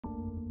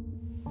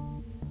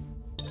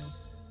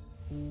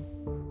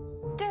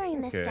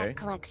this deck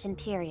collection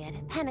period,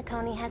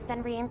 Penacony has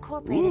been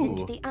reincorporated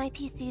into the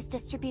IPC's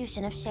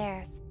distribution of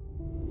shares.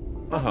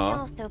 But we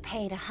also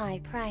paid a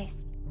high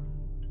price.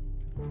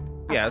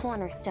 A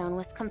cornerstone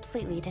was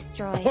completely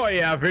destroyed. Oh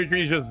yeah,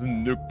 Victory just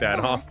nuked that,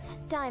 huh?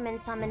 Diamond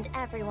summoned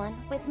everyone,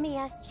 with me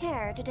as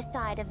chair to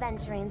decide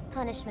Aventurine's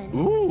punishment.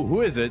 Ooh,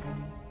 who is it?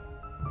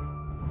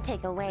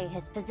 Take away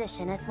his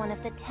position as one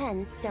of the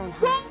 10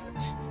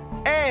 Stonehearts.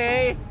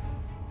 Hey!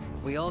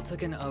 We all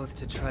took an oath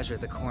to treasure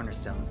the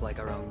cornerstones like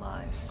our own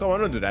lives. Come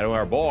on, don't do that to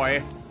our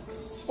boy.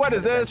 What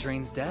is this?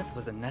 Aventurine's death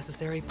was a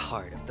necessary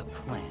part of the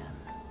plan.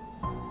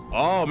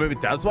 Oh, maybe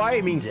that's why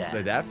it means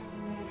the death?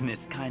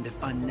 This kind of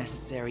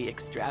unnecessary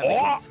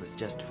extravagance was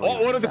just for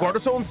yourself, one of the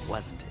cornerstones?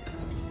 wasn't it?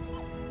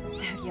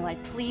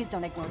 Circulite, please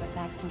don't ignore the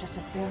facts and just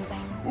assume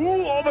things.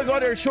 Ooh, oh my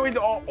god, they're showing the...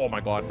 Oh my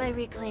god. By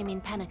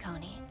reclaiming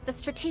Penacony, the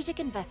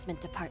Strategic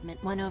Investment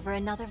Department won over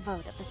another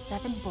vote of the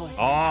 7 board.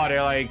 Oh,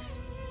 they're like...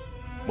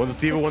 Want to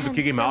see if we want to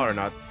kick him out or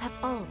not. Have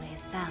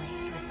always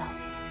valued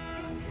results.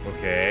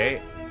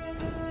 Okay.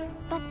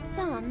 But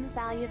some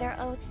value their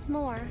oaths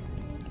more.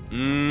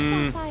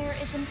 Sapphire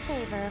is in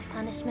favor of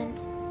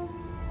punishment.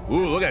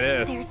 Ooh, look at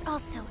this. There's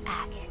also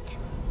Agate.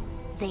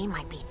 They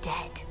might be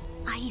dead.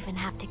 I even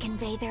have to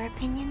convey their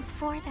opinions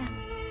for them.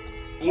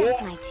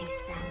 Just my 2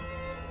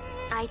 cents.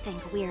 I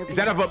think we're... Is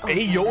that a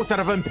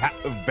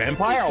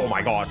vampire? Oh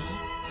my god.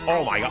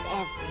 Oh my god.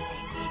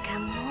 Everything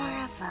become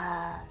more of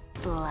a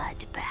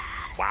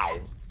bloodbath. Wow.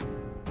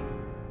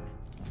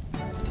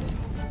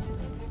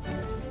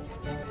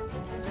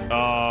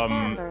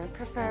 Amber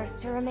prefers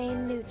to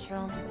remain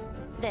neutral.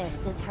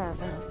 This is her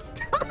vote.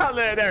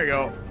 there you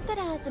go. But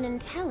as an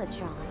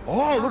Intellitron...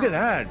 Oh, look at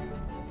that.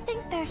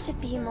 Think there should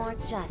be more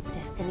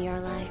justice in your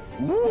life.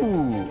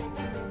 Ooh.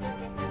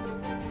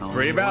 It's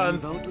pretty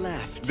balanced. Vote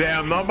left.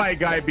 Damn, not my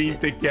guy being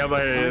the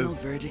camera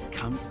is. The verdict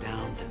comes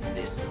down to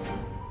this.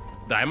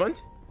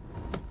 Diamond?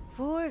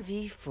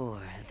 4v4,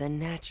 the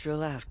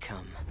natural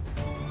outcome.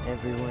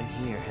 Everyone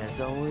here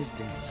has always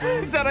been so...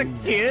 Is that a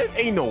kid?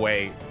 Ain't no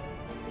way.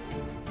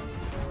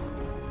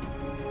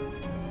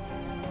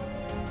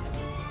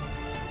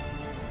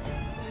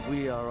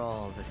 We are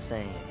all the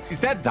same. Is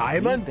that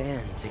Diamond? We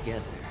band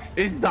together.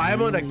 Is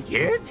Diamond a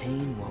kid?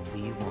 Obtain what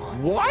we want.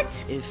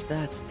 What? If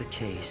that's the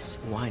case,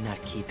 why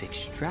not keep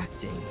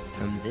extracting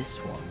from this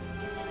one?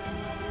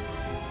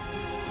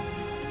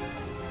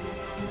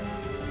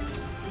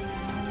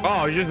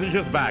 Oh,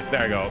 just back.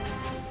 There you go.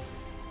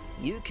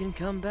 You can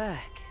come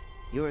back.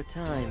 Your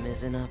time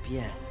isn't up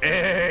yet.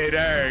 Hey,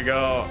 there you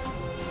go.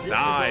 This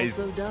Nice. is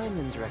also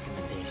Diamond's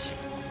recommendation.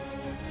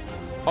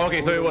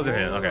 Okay, so it wasn't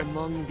him. Okay.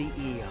 Among the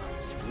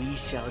eons, we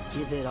shall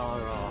give it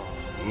our all.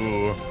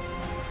 Ooh.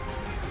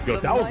 Yo,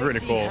 that was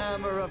really cool. The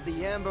hammer of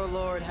the Amber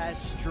Lord has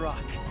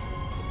struck.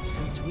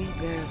 Since we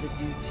bear the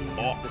duty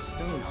of the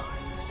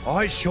Stonehearts. Oh,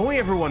 he's showing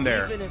everyone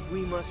there. Even if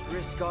we must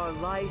risk our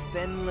life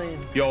and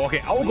limb. Yo, okay,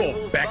 I'll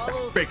go back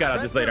out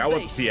of this later. I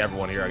want to see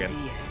everyone here again.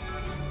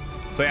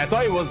 So yeah, I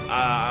thought it was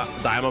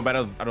Diamond, but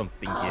I don't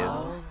think he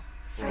is.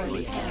 For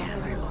the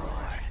Amber Lord.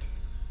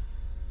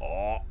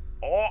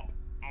 Oh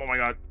my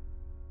god.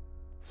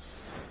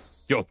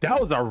 Yo, that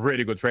was a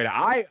really good trailer.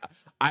 I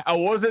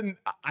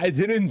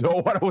didn't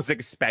know what I was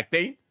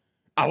expecting.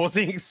 I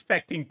wasn't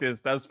expecting this,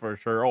 that's for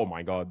sure. Oh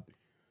my god.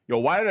 Yo,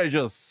 why did I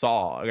just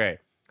saw? Okay,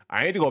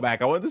 I need to go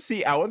back. I want to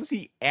see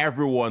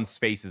everyone's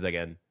faces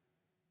again.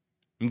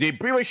 They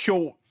pretty much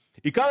show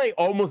it kind of like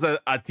almost a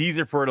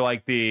teaser for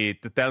like the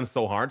 10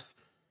 Stonehearts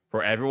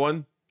for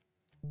everyone.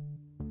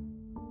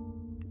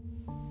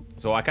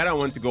 So I kind of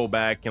want to go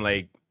back and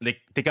like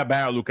take a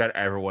better look at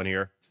everyone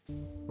here.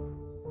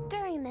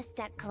 During this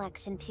deck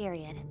collection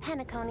period,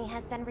 Penacony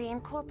has been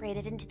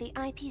reincorporated into the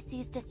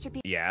IPC's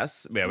distribution.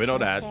 Yes, yeah, we know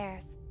that.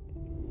 Shares.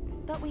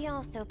 But we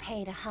also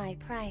paid a high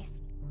price.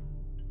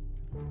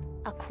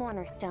 A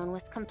cornerstone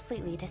was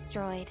completely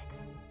destroyed.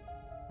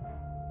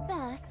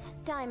 Thus,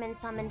 Diamond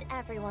summoned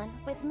everyone,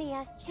 with me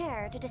as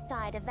chair to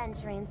decide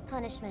Aventurine's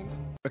punishment.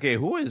 Okay,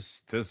 who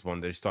is this one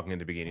that he's talking in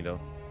the beginning,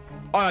 though?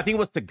 Oh, I think it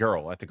was the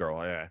girl. That's the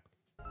girl, yeah.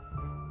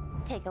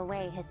 Take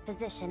away his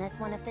position as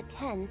one of the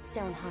 10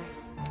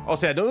 Stonehearts. Oh,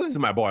 see, I know this is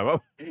my boy.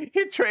 He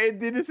did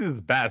this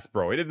his best,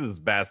 bro. He did his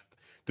best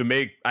to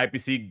make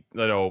IPC,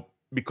 you know,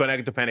 be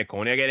connected to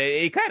Penacony again.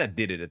 He kind of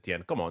did it at the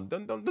end. Come on,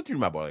 don't treat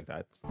my boy like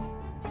that.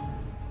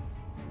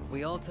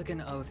 We all took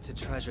an oath to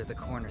treasure the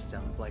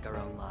cornerstones like our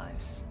own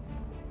lives.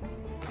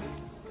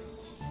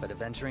 But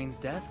Aventurine's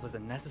death was a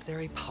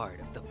necessary part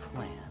of the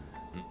plan.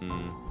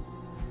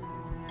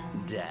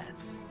 Death.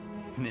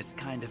 This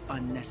kind of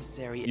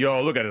unnecessary...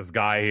 Yo, look at this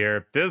guy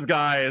here. This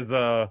guy is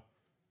this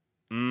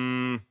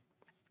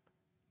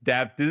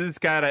is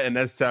kind of a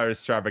necessary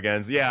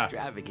extravagance. Yeah.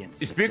 Extravagance.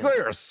 Speak for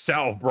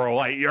yourself, bro.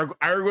 Like,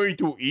 are you going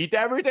to eat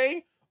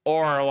everything?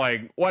 Or,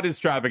 like, what is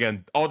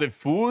extravagant? All the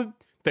food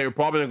that you're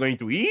probably going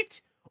to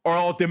eat? Or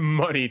all the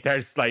money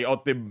there's, like,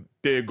 all the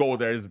gold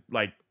there's,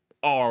 like,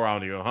 all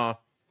around you, huh?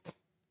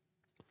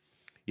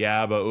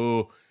 Yeah, but,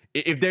 ooh.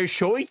 If they're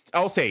showing...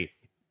 I'll say...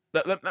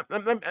 Let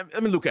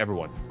me look at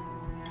everyone.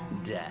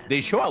 death.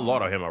 They show a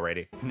lot of him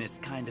already. This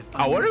kind of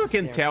I wonder if we can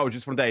unnecessary- tell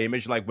just from that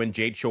image, like when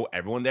Jade showed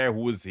everyone there,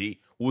 who was he,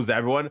 who was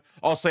everyone.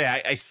 Also, yeah,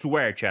 I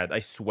swear, Chad, I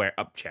swear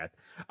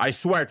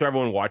to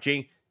everyone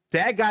watching,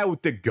 that guy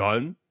with the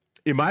gun,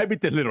 it might be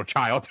the little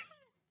child.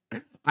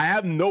 I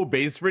have no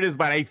base for this,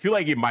 but I feel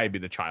like it might be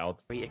the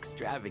child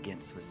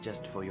extravagance was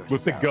just for yourself.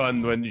 with the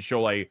gun when you show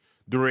like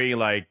during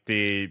like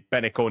the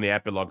Penacony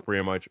epilogue,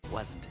 pretty much.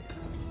 Wasn't it?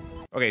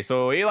 Okay,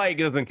 so he like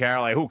doesn't care,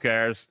 like who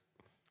cares?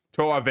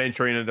 Throw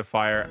Adventure into the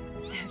fire.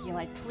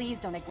 Cellulite, please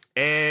don't ignore.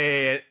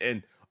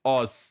 And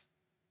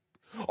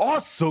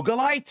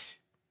Sugalite.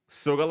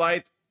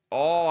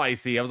 Oh, I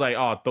see. I was like,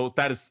 oh,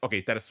 that is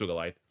okay. That is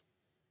Sugalite.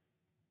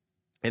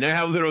 And then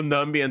have little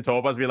Numby and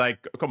Topaz be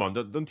like, come on,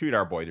 don't treat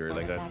our boy dirty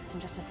like that. Facts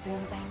and just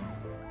assume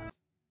things.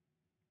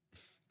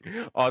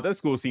 Oh, that's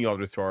cool seeing all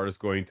the stars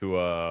going to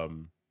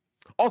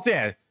Also,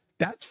 yeah,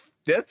 that's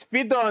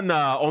fit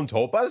on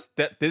Topaz.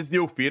 This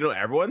new fit on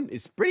everyone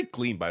is pretty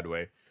clean, by the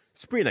way.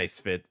 It's a pretty nice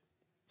fit.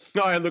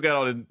 Oh, and look at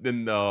all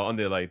on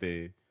the like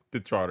the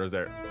trotters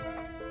there.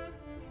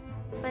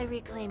 By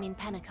reclaiming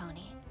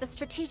Penacony, the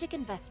Strategic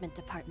Investment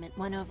Department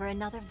won over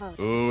another vote.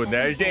 Ooh,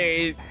 there's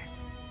Jade.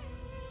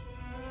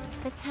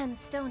 The 10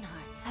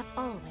 Stonehearts have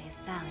always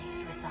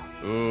valued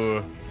results.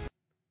 Ooh.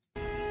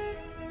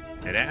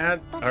 And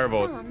that, But her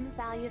vote. some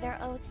value their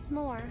oaths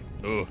more.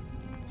 Ooh.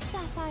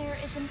 Sapphire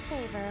is in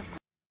favor of...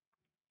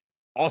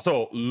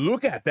 Also,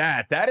 look at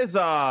that. That is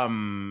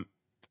damn.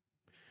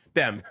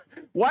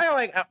 Why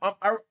like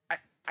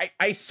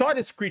I saw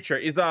this creature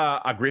is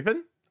a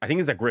griffin. I think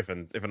it's a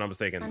griffin, if I'm not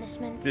mistaken.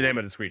 punishment. The name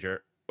of this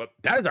creature. But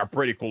that is a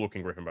pretty cool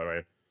looking griffin, by the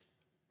way.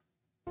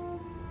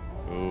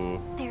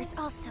 Ooh, There's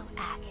also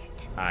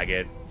Agate. I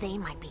get. They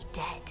might be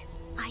dead.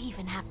 I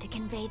even have to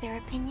convey their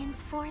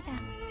opinions for them.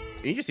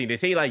 Interesting. They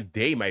say like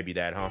they might be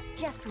dead, huh?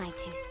 Just my 2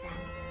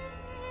 cents.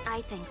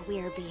 I think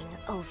we're being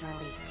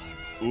overly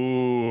timid.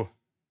 Ooh.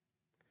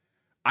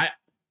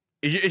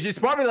 It's just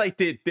probably like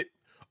the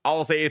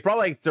I'll say it's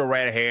probably like the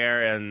red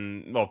hair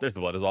and well, there's the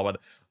blood as well, but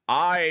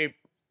I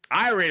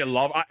really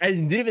love. I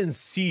didn't even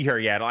see her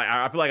yet.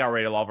 I feel like I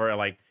really love her. And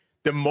like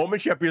the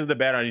moment she appears in the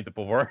bed, I need to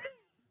pull for her.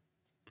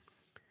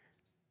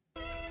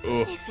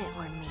 Ooh. If it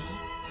were me,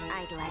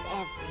 I'd let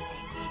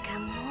everything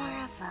become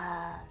more of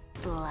a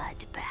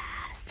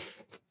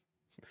bloodbath.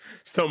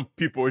 Some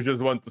people just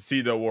want to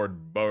see the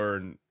word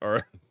burn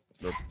or.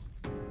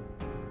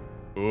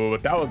 Ooh,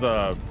 but that was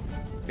a.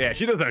 Yeah,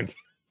 she doesn't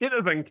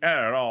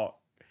care at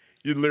all.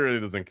 She literally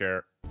doesn't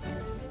care.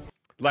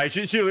 Like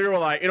she literally was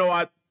like, you know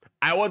what?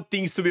 I want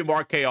things to be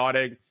more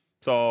chaotic.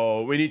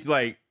 So we need to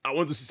like, I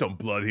want to see some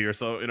blood here.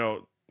 So, you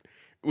know,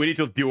 we need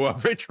to deal with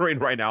Victorine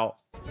right now.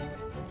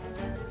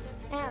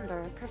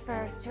 Amber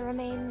prefers to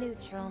remain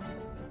neutral.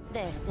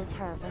 This is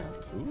her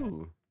vote.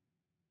 Ooh.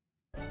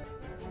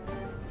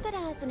 But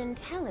as an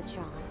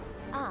Intellitron,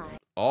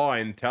 Oh,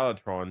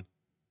 Intellitron.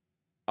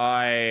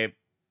 I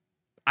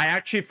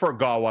actually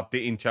forgot what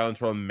the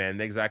Intellitron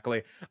meant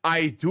exactly.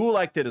 I do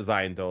like the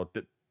design though.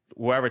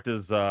 Whoever it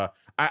is, I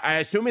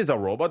assume is a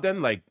robot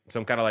then, like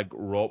some kind of like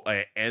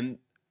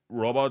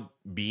robot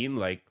being,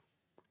 like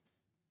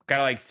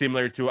kind of like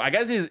similar to. I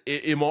guess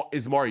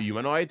is more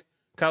humanoid,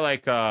 kind of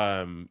like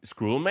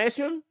Skrull, I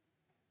assume.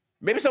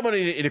 Maybe someone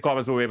in the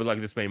comments will be able to like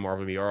explain more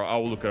for me, or I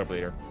will look it up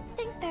later.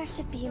 think there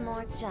should be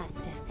more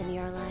justice in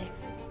your life.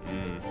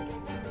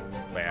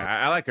 But yeah,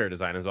 I like her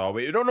design as well.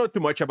 We don't know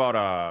too much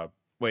about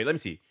Wait, let me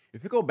see.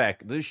 If you go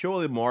back, does it show a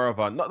little more of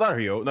a not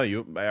Rio, not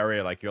you. I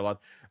really like you a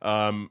lot.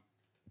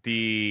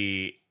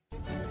 The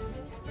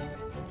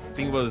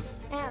thing was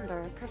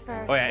Amber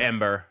prefers. oh yeah,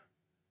 Ember.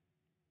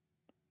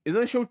 It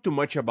doesn't show too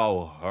much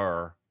about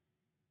her.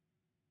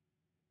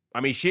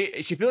 I mean, she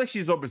feels like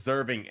she's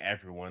observing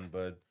everyone,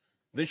 but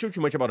doesn't show too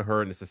much about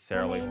her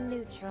necessarily. Remain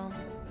neutral.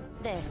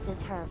 This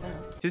is her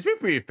vote. She's been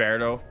pretty fair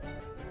though.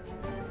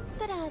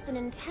 But as an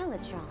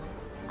Intellitron,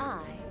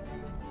 I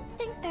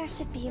think there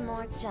should be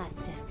more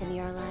justice in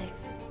your life.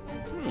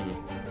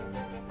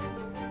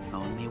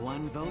 Only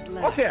one vote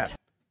left. Oh yeah,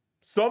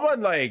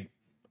 someone like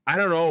I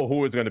don't know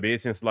who it's gonna be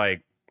since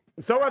like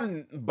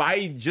someone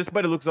just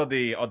by the looks of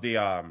the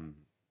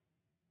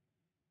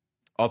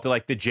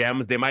like the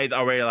gems, they might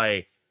already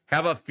like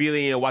have a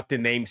feeling of what the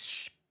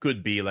names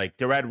could be. Like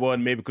the red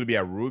one maybe could be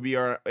a ruby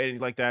or anything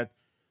like that,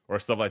 or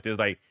stuff like this.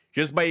 Like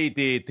just by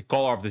the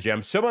color of the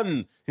gem,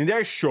 someone and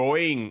they're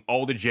showing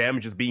all the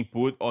gems just being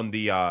put on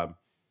the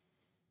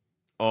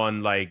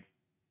on like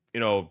you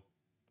know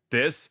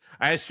this.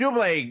 I assume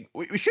like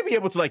we should be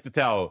able to like to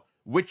tell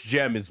which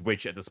gem is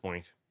which at this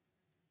point.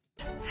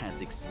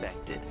 As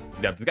expected.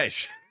 Yeah, this guy.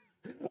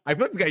 I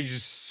feel like this guy is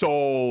just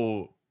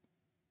so.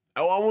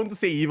 I want to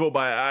say evil,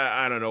 but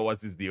I don't know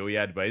what's his deal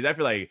yet. But I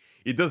feel like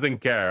he doesn't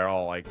care at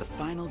all. Like The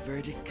final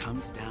verdict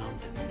comes down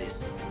to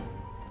this.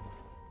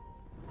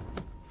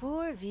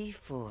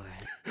 4v4.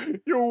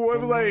 yo,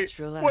 what The like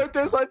natural what?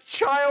 There's a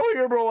child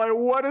here, bro. Like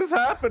what is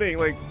happening?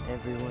 Like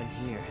Everyone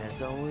here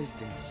has always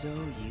been so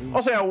unique.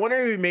 also, I wonder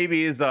if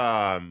maybe is you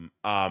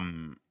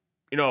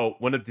know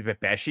one of the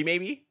Pepeshi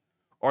maybe,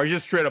 or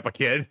just straight up a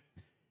kid.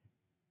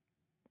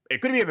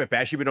 It could be a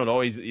Pepashi, we don't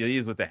know. He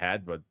is with the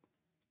head, but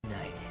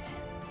United.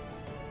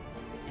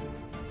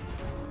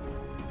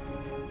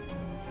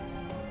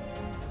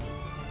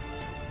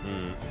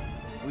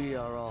 We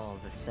are all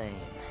the same.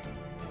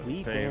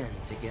 We band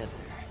together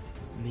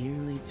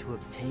merely to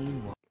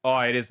obtain what. Oh,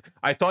 it is.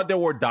 I thought they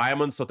were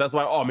diamonds, so that's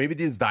why. Oh, maybe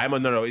these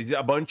diamond. No, it's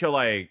a bunch of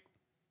like,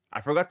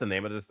 I forgot the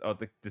name of this.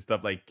 This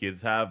stuff like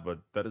kids have, but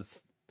that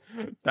is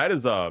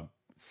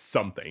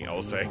something. I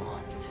will say.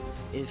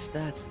 If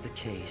that's the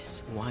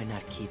case, why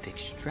not keep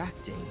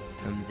extracting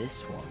from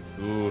this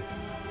one? Ooh,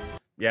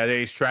 yeah,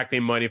 they're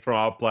extracting money from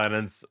our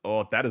planets.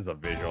 Oh, that is a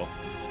visual.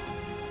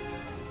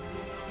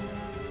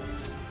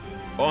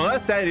 Oh,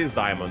 unless that is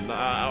diamond.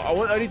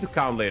 I need to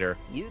count later.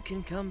 You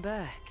can come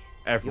back.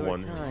 Everyone.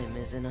 Your time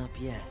isn't up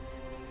yet.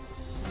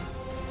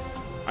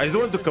 I just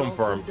want to This is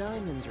confirm. also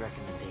Diamond's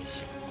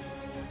recommendation.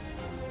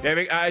 Yeah, I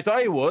mean, I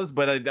thought it was,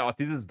 but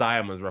this is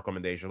Diamond's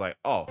recommendation. Like,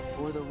 oh.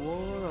 For the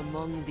war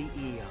among the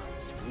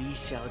eons, we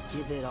shall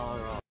give it our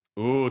all.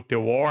 Ooh, the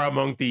war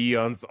among the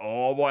eons.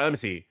 Oh boy, let me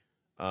see.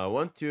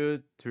 1,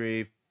 2,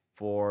 3,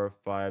 4,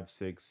 5,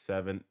 6,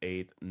 7,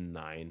 8,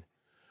 9.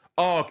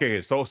 Oh,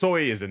 okay. So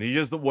he isn't. He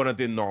just one of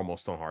the normal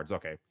Stonehearts.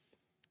 Okay.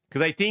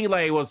 Because I think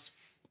like it was.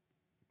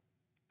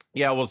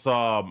 Yeah, it was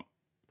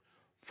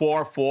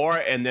 4, 4,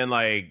 and then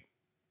like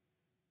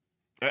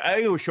I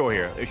think it will show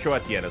here. It show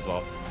at the end as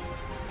well.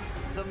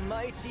 The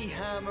mighty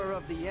hammer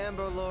of the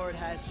Amber Lord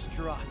has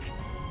struck.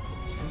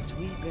 Since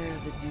we bear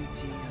the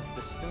duty of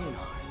the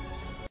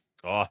Stonehearts.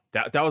 Oh,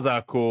 that was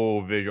a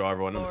cool visual,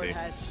 everyone. Let me see.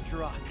 Has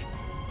struck.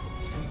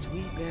 Since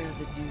we bear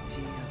the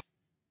duty of.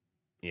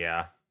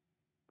 Yeah.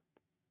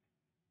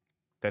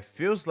 That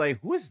feels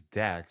like, who is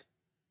that?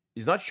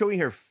 He's not showing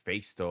her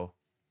face though.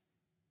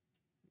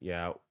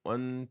 Yeah,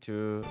 1,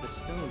 2. The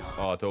Stoneheart.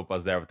 Oh,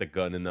 Topaz there with the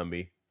gun and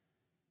Numby.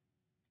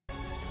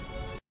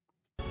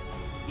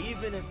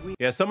 Even if we.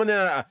 Yeah, some of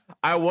them.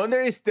 I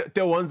wonder if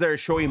the ones that are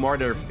showing more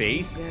their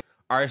face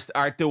are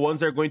the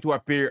ones that are going to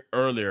appear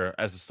earlier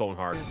as the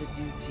Stonehearts.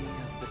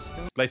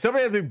 Like some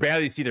of them we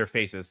barely see their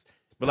faces,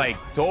 but like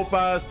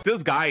Topaz,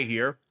 this guy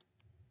here,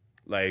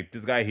 like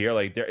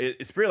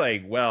it's pretty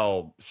like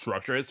well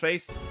structured his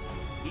face.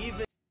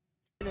 Even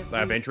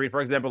Like Adventuring,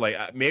 for example,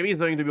 like maybe he's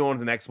going to be one of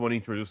the next one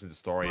introduced in the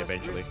story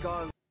eventually.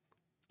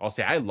 I'll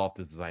say I love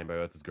this design by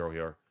this girl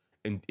here.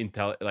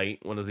 Like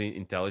one of the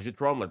intelligent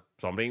drum, like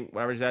something,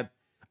 whatever is that.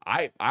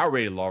 I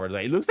really love her.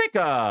 Like, it looks like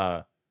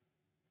a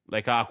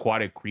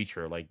aquatic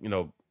creature, like, you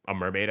know, a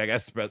mermaid, I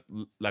guess, but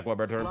like what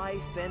better term?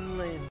 Life and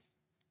limb.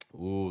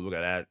 Ooh, look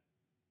at that.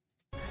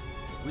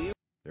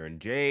 They're in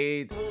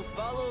jade. We'll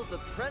follow the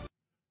press.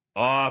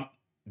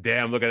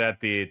 Damn, look at that,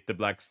 the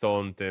black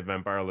stone, the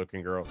vampire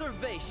looking girl.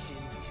 Observation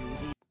to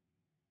the.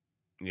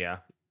 Yeah.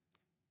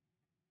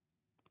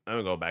 I'm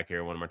gonna go back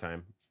here one more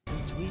time.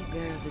 Since we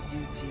bear the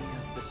duty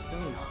of the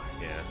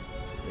Stonehearts. Yeah.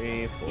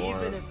 3, 4,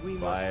 Even if we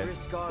 5, must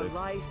risk our 6,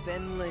 life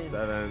and limb,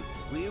 7,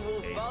 we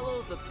will 8,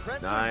 follow the 9,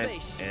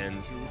 preservation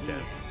and to the 10.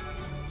 end.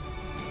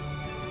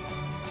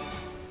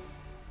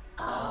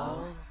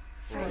 All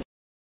for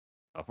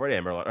Oh, for the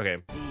Amber Lord. Okay.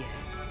 the end.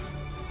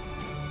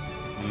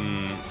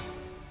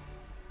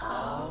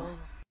 All.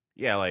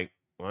 Yeah, like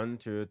 1,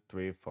 2,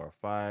 3, 4,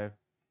 5,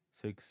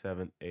 6,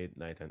 7, 8,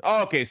 9, 10.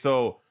 Oh, okay,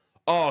 so.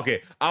 Oh,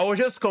 okay. I was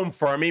just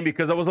confirming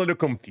because I was a little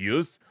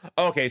confused.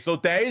 Okay, so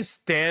there is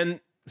 10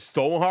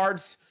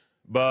 Stonehearts,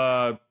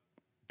 but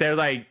they're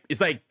like,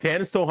 it's like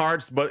 10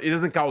 Stonehearts, but it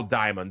doesn't count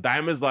Diamond.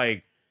 Diamond is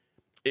like,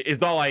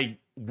 it's not like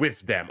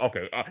with them.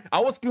 Okay, I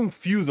was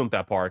confused on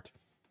that part.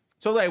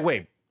 So like,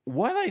 wait,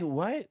 what? Like,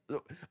 what?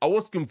 I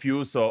was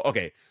confused. So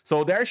okay,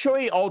 so they're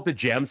showing all the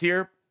gems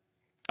here.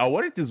 I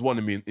wonder if this one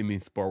it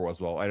means Spore as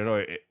well. I don't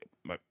know.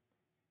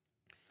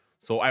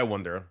 So I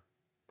wonder,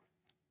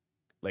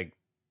 like.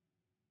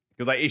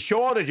 Because like it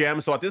show all the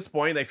gems, so at this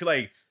point I feel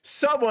like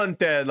someone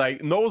that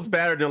like knows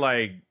better than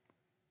like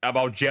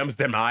about gems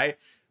than I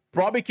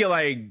probably can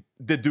like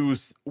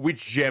deduce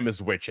which gem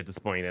is which at this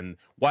point and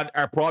what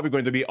are probably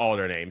going to be all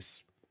their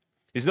names.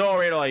 It's not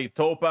already like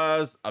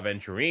Topaz,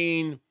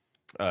 Aventurine,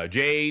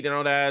 Jade, and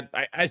all that.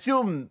 I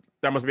assume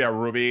there must be a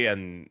Ruby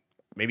and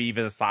maybe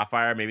even a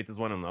Sapphire. Maybe this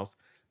one else,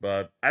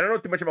 but I don't know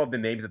too much about the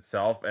names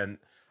itself, and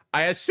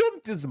I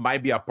assume this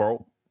might be a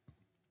Pearl.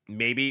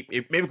 Maybe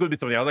it could be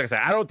something else. Like I said,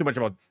 I don't know too much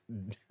about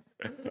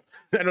I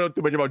don't know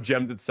too much about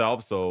gems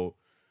itself, so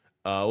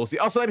we'll see.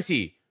 Also, let me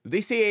see. Do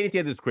they say anything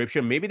in the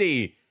description?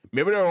 Maybe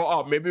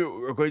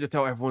we're going to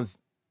tell everyone's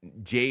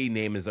J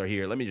names are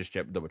here. Let me just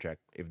double check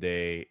if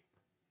they.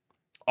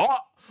 Oh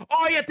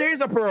yeah, there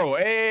is a Pearl.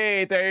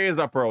 Hey, there is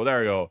a Pearl. There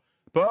we go.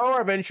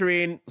 Pearl,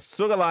 Aventurine,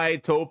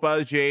 Sugalite,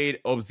 Topaz, Jade,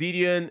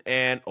 Obsidian,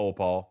 and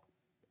Opal.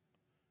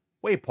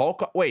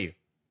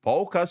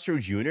 Paul Custer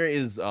Jr.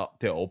 is the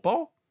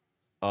Opal.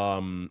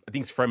 I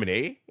think it's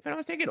Fremine, if I'm not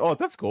mistaken. Oh,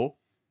 that's cool.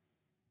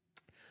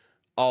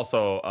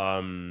 Also,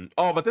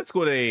 but that's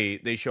cool.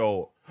 They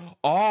show.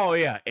 Oh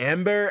yeah,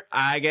 Amber,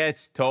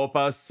 Agate,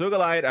 Topaz,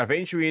 Sugalite,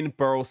 Aventurine,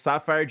 Pearl,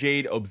 Sapphire,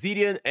 Jade,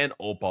 Obsidian, and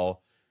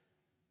Opal.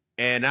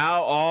 And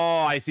now,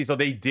 oh, I see. So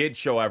they did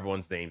show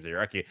everyone's names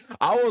here. Okay,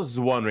 I was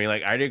wondering,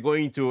 like, are they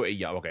going to?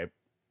 Yeah, okay.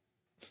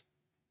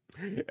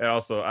 And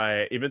also,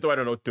 even though I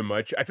don't know too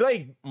much, I feel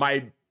like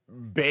my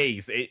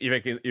base, if I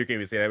can, you can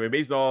even say that, my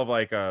base all of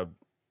like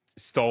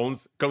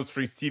stones comes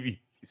from TV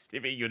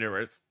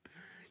universe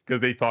because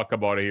they talk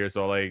about it here.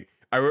 So like,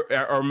 I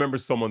remember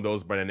some of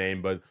those by the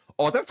name, but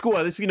oh, that's cool.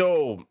 At least we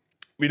know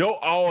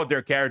all of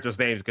their characters'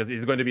 names because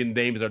it's going to be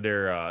names of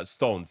their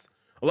stones.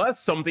 Well, that's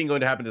something going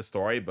to happen in the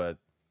story, but.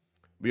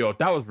 Yo,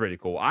 that was pretty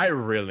cool. I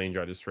really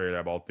enjoyed this trailer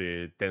about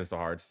the 10 Star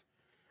Hearts.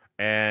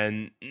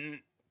 And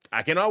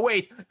I cannot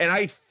wait. And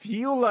I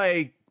feel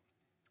like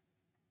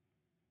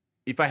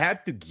if I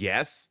had to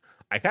guess,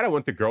 I kind of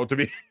want the girl to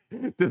be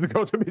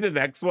the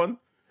next one.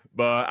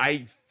 But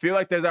I feel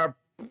like there's a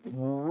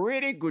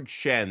pretty good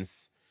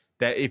chance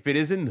that if it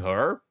isn't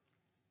her,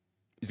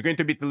 it's going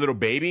to be the little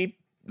baby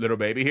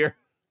here.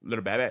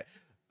 Little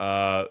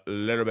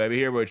baby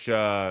here, which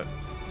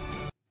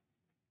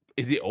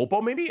is it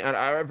Oppo maybe?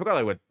 I forgot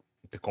like what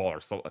to call her.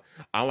 So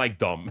I'm like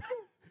dumb.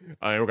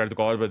 I forgot to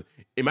call her, but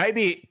it might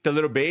be the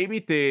little baby,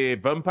 the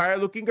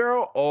vampire-looking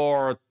girl,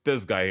 or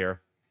this guy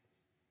here.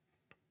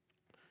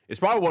 It's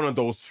probably one of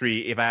those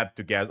three if I have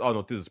to guess. Oh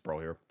no, this is Pro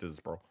here. This is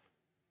Pro,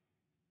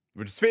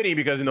 which is fitting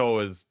because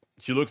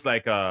she looks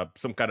like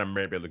some kind of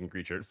mermaid-looking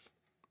creature.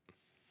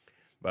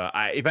 But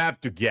if I have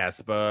to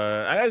guess,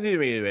 but I have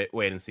to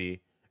wait and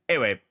see.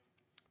 Anyway,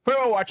 for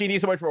watching, thank you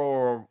so much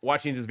for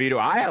watching this video.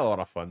 I had a lot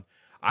of fun.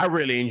 I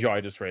really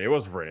enjoyed this trailer. It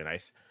was really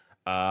nice.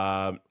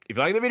 If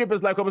you like the video,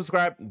 please like, comment,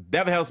 subscribe.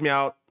 Definitely helps me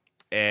out.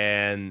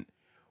 And,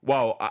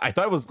 well, I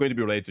thought it was going to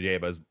be related to Jay,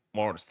 but it's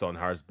more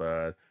Stoneheart.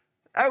 But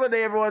have a good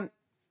day, everyone.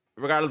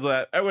 Regardless of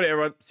that, have a good day,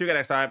 everyone. See you guys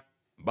next time.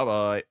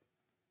 Bye-bye.